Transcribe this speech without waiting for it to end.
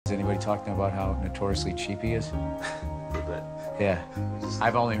Is anybody talking about how notoriously cheap he is? Yeah.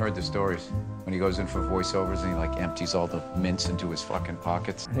 I've only heard the stories. When he goes in for voiceovers and he like empties all the mints into his fucking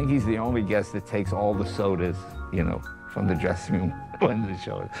pockets. I think he's the only guest that takes all the sodas, you know, from the dressing room when the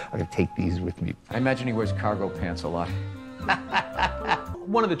show is. I can take these with me. I imagine he wears cargo pants a lot.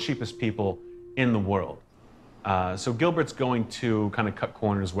 One of the cheapest people in the world. So Gilbert's going to kind of cut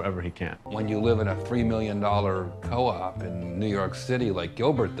corners wherever he can. When you live in a $3 million co-op in New York City like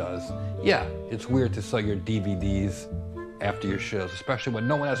Gilbert does, yeah, it's weird to sell your DVDs after your shows, especially when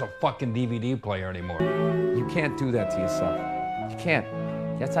no one has a fucking DVD player anymore. You can't do that to yourself. You can't.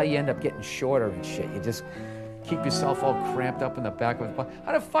 That's how you end up getting shorter and shit. You just keep yourself all cramped up in the back of the bus.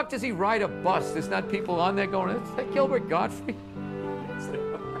 How the fuck does he ride a bus? There's not people on there going, is that Gilbert Gottfried?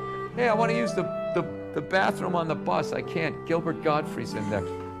 Hey, I want to use the bathroom on the bus. I can't. Gilbert Gottfried's in there.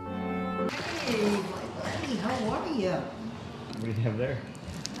 Hey, buddy, how are you? What do you have there?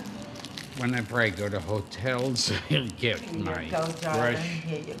 Whenever I go to hotels, I get my brush.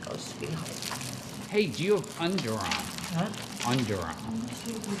 Here you go, sweetheart. Hey, do you have underarm? Huh? Underarm. Let's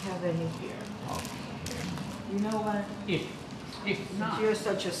see if we have any here. Oh. You know what? If not. You're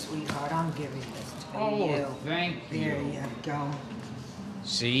such a sweetheart. I'm giving this to Oh, you. thank you. There you go.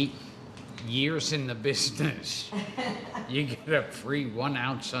 See? Years in the business. You get a free 1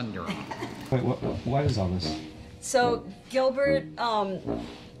 ounce underarm. Wait, what is all this? So Gilbert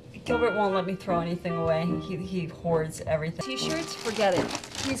won't let me throw anything away. He hoards everything. T-shirts, forget it.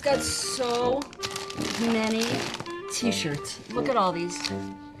 He's got so many T-shirts. Look at all these.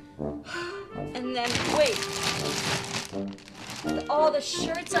 And then, wait. All the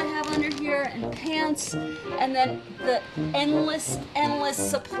shirts I have under here and pants, and then the endless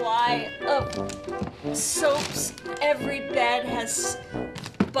supply of soaps. Every bed has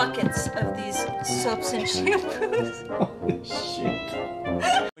buckets of these soaps and shampoos. Holy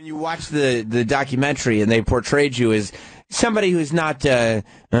shit. When you watch the documentary and they portrayed you as somebody who's not,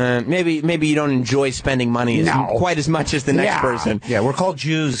 maybe you don't enjoy spending money quite as much as the next person. Yeah, we're called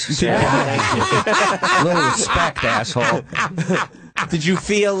Jews. A little respect, asshole. Did you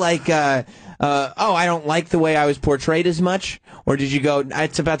feel like, oh, I don't like the way I was portrayed as much? Or did you go,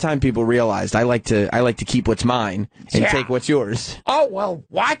 it's about time people realized I like to keep what's mine and take what's yours? Oh, well,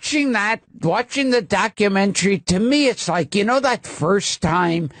 watching the documentary, to me, it's like, you know, that first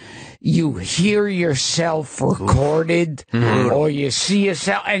time you hear yourself recorded or you see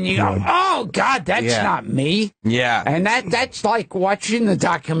yourself and you go, oh, God, that's not me. Yeah. And that's like watching the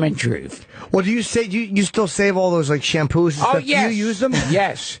documentary. Well, do you say you still save all those like shampoos and stuff? Yes. Do you use them?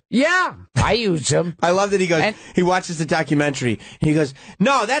 Yes. Yeah, I use them. I love that he goes, he watches the documentary, and he goes,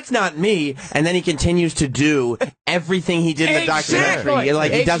 no, that's not me. And then he continues to do everything he did in the documentary.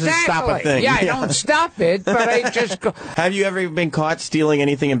 Like, he doesn't stop a thing. Yeah, I don't stop it, but I just go. Have you ever been caught stealing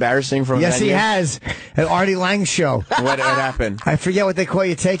anything embarrassing from a Yes, venue? he has. At Artie Lang's show. What happened? I forget what they call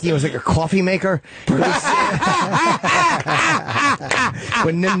you taking. It was like a coffee maker.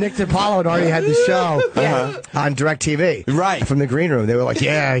 When Nick DiPaolo and Artie had the show on DirecTV. Right. From the green room. They were like,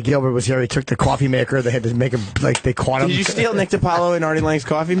 yeah, Gilbert was here. He took the coffee maker. They had to make him, like, they caught him. Did you steal Nick DiPaolo and Artie Lang's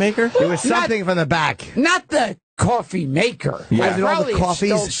coffee maker? It was something from the back. Not the coffee maker. Yeah. I probably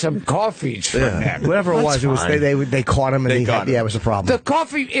stole some coffees from them. Whatever it was, they caught him, and yeah, it was a problem. The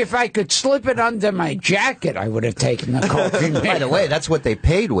coffee, if I could slip it under my jacket, I would have taken the coffee maker. By the way, That's what they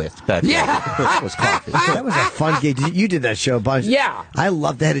paid with back then. Was coffee. That was a fun gig. You did that show a bunch. Yeah. I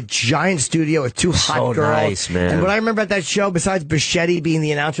loved that. They had a giant studio with two hot girls. Nice, man. And what I remember at that show, besides Bichetti being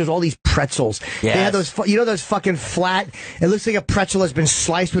the announcers, all these pretzels. Yes. They had those, those fucking flat, it looks like a pretzel has been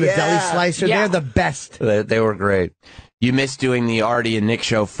sliced with a deli slicer. Yeah. They're the best. They were great. You miss doing the Artie and Nick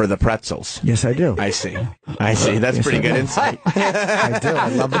show for the pretzels. Yes, I do. I see. That's pretty good insight. I do. I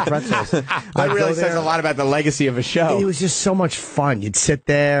love the pretzels. That really says a lot about the legacy of a show. It was just so much fun. You'd sit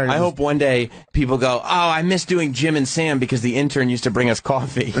there. And I hope one day people go, oh, I miss doing Jim and Sam because the intern used to bring us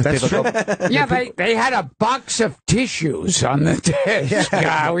coffee. That's true. Yeah, they had a box of tissues on the desk.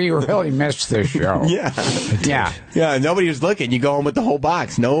 Yeah, we really missed the show. Yeah, nobody was looking. You go home with the whole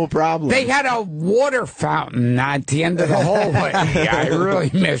box. No problem. They had a water fountain at the end of the hallway. I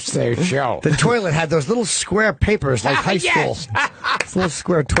really missed their show. The toilet had those little square papers like high school. Little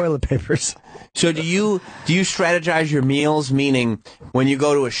square toilet papers. So do you strategize your meals? Meaning, when you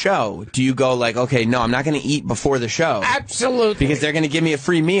go to a show, do you go like, okay, no, I'm not going to eat before the show. Absolutely. Because they're going to give me a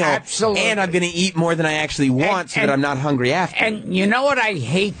free meal. Absolutely. And I'm going to eat more than I actually want so that I'm not hungry after. And you know what I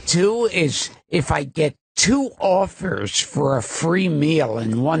hate, too, is if I get 2 offers for a free meal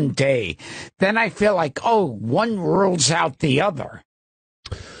in one day, then I feel like, oh, one rules out the other.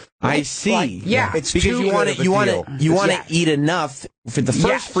 I see. Like, yeah, it's because you want to eat enough for the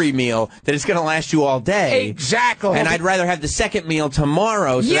first free meal that it's going to last you all day. Exactly. And I'd rather have the second meal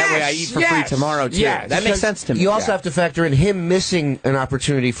tomorrow, so that way I eat for free tomorrow too. That makes sense to me. You also have to factor in him missing an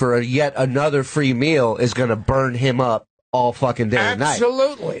opportunity for yet another free meal is going to burn him up all fucking day and night.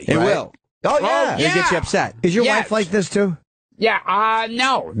 Absolutely. It will. Oh yeah. It'll get you upset. Is your wife like this too? Yeah,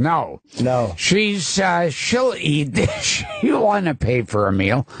 no. She'll eat this. She'll want to pay for a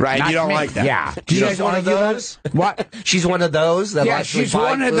meal. Right, Not you don't me. like that. Yeah. Do you guys one of argue about those? it? What? She's one of those that Yeah, actually she's buy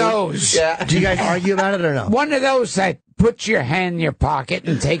one of food? those. Yeah. Do you guys argue about it or no? One of those that puts your hand in your pocket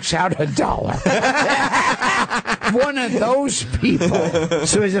and takes out $1. One of those people.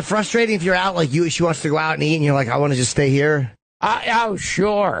 So is it frustrating if you're out like she wants to go out and eat and you're like, I want to just stay here? Oh,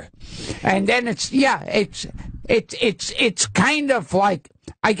 sure. And then it's kind of like,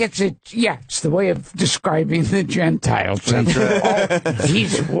 I guess it's the way of describing the Gentiles.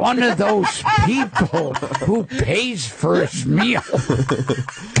 He's one of those people who pays for his meal.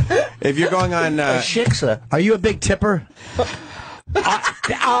 If you're going on shiksa, are you a big tipper?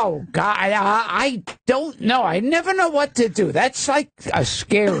 Oh, God, I don't know. I never know what to do. That's like a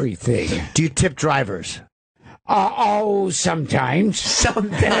scary thing. Do you tip drivers? Sometimes.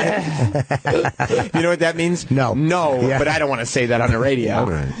 Sometimes. You know what that means? No. Yeah. But I don't want to say that on the radio.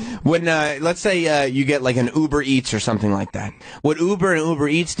 Right. When, let's say you get like an Uber Eats or something like that. What Uber and Uber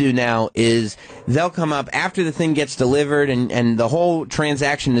Eats do now is they'll come up after the thing gets delivered and the whole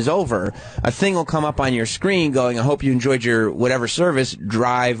transaction is over. A thing will come up on your screen going, I hope you enjoyed your whatever service,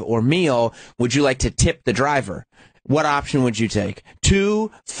 drive, or meal. Would you like to tip the driver? What option would you take?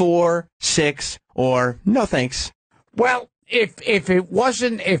 2, 4, 6, or no thanks? Well,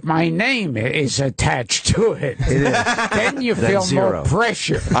 if my name is attached to it, then you feel more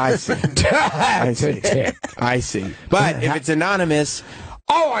pressure. I see. to tip. I see. But if it's anonymous.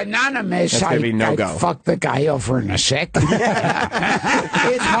 Oh, anonymous! That's gonna be no go. I'd fuck the guy over in a sec.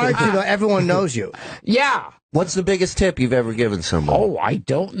 It's hard to know. Everyone knows you. Yeah. What's the biggest tip you've ever given someone? Oh, I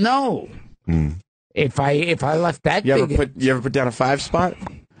don't know. If I left that you big, ever put down a 5 spot?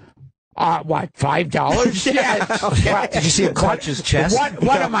 What, $5? Yeah. Okay. Did you see him clutch his chest?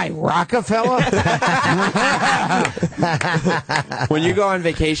 What am I, Rockefeller? When you go on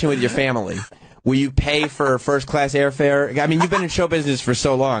vacation with your family, will you pay for first-class airfare? I mean, you've been in show business for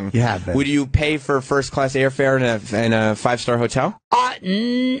so long. You have been. Would you pay for first-class airfare in a 5-star hotel?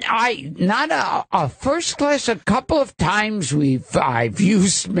 Not a first class. A couple of times I've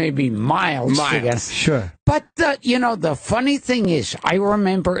used maybe miles. Sure. But the funny thing is, I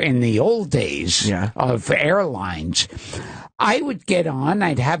remember in the old days of airlines, I would get on,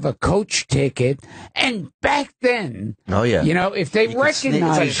 I'd have a coach ticket, and back then, if they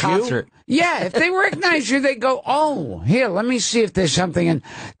recognize you, if they recognize you, they go, oh, here, let me see if there's something, and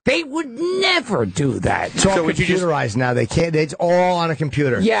they would never do that. It's all computerized now. They can't. It's all on a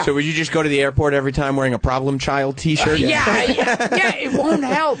computer. Yeah. So would you just go to the airport every time wearing a problem child T-shirt? Yeah, it won't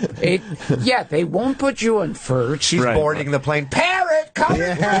help. They won't put you in first. She's boarding the plane. Parrot coming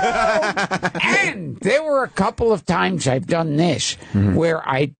through. And there were a couple of times I've done this where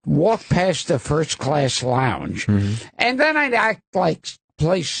I'd walk past the first class lounge, and then I'd act like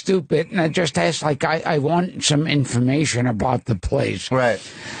play stupid, and I just ask like I want some information about the place. Right.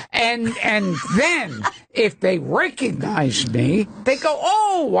 And then if they recognize me, they go,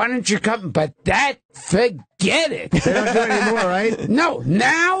 oh, why don't you come? But forget it. They don't do it anymore, right? No,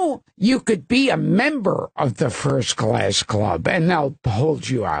 now you could be a member of the first class club, and they'll hold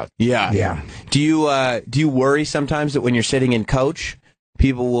you out. Yeah. Do you worry sometimes that when you're sitting in coach,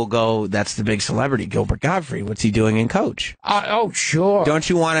 people will go, that's the big celebrity, Gilbert Gottfried. What's he doing in coach? Oh, sure. Don't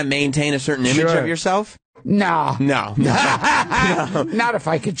you want to maintain a certain image of yourself? No. No. Not if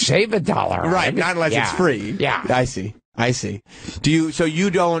I could save $1. Right, not unless it's free. Yeah. I see. Do you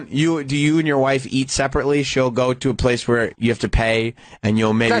and your wife eat separately? She'll go to a place where you have to pay, and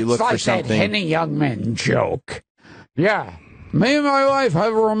you'll maybe look for something. That's like that Henny Youngman joke. Yeah. Me and my wife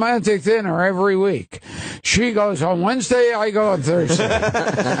have a romantic dinner every week. She goes on Wednesday, I go on Thursday.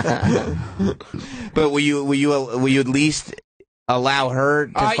 But will you at least allow her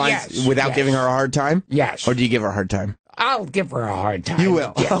to find without giving her a hard time? Yes. Or do you give her a hard time? I'll give her a hard time. You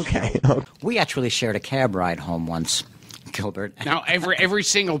will. Yes. Okay. We actually shared a cab ride home once, Gilbert. Now, every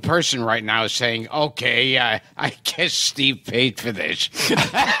single person right now is saying, okay, I guess Steve paid for this.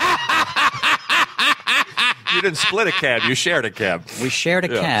 You didn't split a cab. You shared a cab. We shared a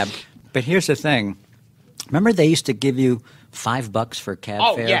cab. But here's the thing. Remember they used to give you $5 for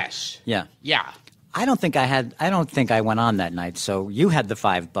cab fare? Oh, yes. Yeah. Yeah. I don't think I went on that night, so you had the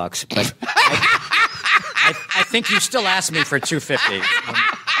 $5, but I think you still asked me for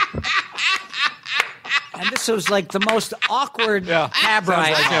 $2.50. And this was like the most awkward cab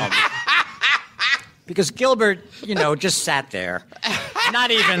ride. Because Gilbert, just sat there.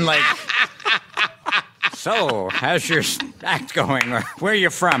 Not even like, so, how's your act going? Or where are you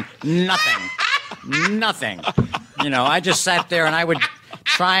from? Nothing. I just sat there and I would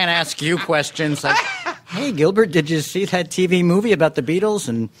try and ask you questions like, hey, Gilbert, did you see that TV movie about the Beatles?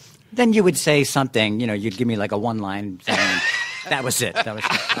 And then you would say something, you'd give me like a one-line thing. And that was it. All right.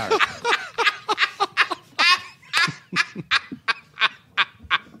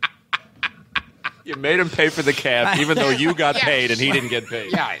 You made him pay for the cab, even though you got paid and he didn't get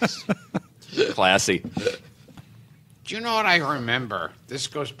paid. Yes. Classy. Do you know what I remember? This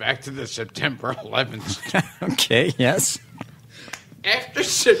goes back to the September 11th. Okay, yes. After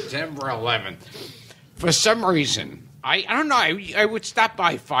September 11th, for some reason, I don't know, I would stop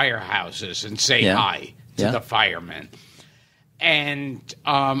by firehouses and say hi to the firemen. And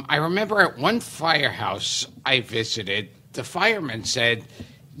I remember at one firehouse I visited, the fireman said,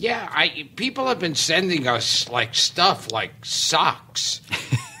 people have been sending us stuff like socks.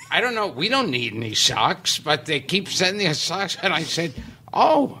 I don't know, we don't need any socks, but they keep sending us socks. And I said,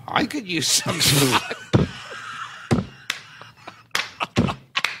 oh, I could use some socks.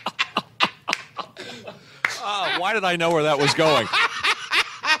 Why did I know where that was going?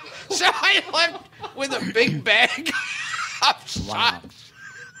 So I left with a big bag of socks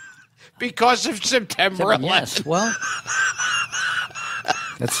because of September 11th. Yes, well,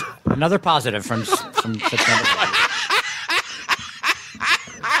 that's another positive from September 11th.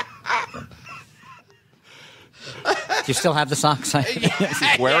 Do you still have the socks?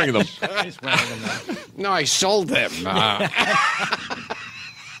 He's wearing them. He's wearing them now. No, I sold them.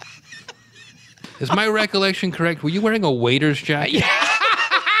 Is my recollection correct? Were you wearing a waiter's jacket?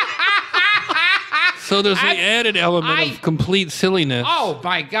 So there's the added element of complete silliness. Oh,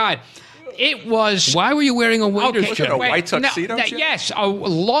 my God. It was... Why were you wearing a waiter's jacket? Was it a white tuxedo? Yes, a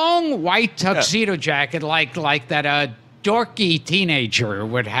long white tuxedo jacket like that dorky teenager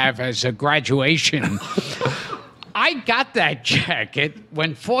would have as a graduation. I got that jacket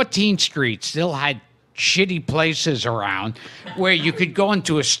when 14th Street still had shitty places around where you could go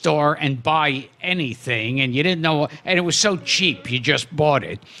into a store and buy anything and you didn't know, and it was so cheap, you just bought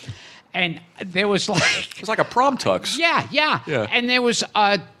it. And there was it was like a prom tux. Yeah. And there was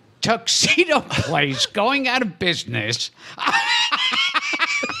a tuxedo place going out of business.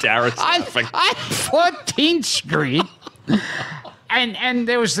 Darren's laughing. On 14th Street. And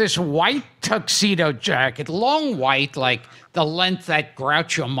there was this white tuxedo jacket, long white, like the length that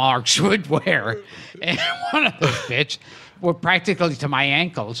Groucho Marx would wear. And one of those bits were practically to my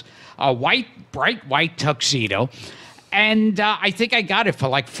ankles, a bright white tuxedo. And I think I got it for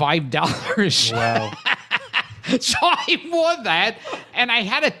like $5. Wow. So I wore that, and I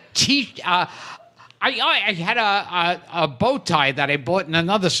had a I had a bow tie that I bought in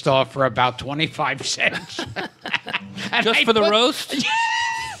another store for about 25 cents. Just for the roast?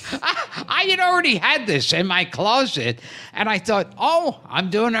 I had already had this in my closet, and I thought, oh, I'm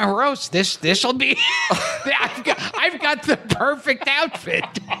doing a roast. This'll be... I've got the perfect outfit.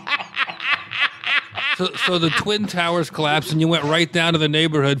 So the Twin Towers collapsed, and you went right down to the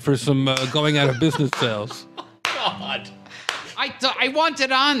neighborhood for some going out of business sales. God. I wanted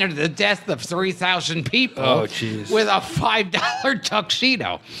to honor the death of 3,000 people with a $5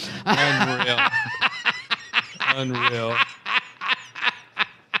 tuxedo. Unreal.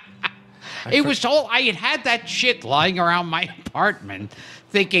 It was all, I had that shit lying around my apartment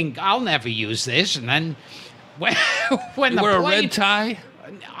thinking, I'll never use this. And then when you wear a red tie?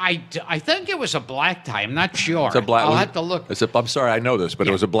 I think it was a black tie. I'm not sure. It's a black, I'll have to look. I'm sorry, I know this, but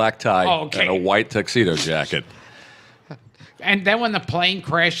it was a black tie and a white tuxedo jacket. And then when the plane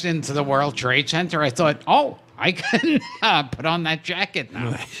crashed into the World Trade Center, I thought, oh, I can put on that jacket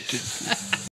now.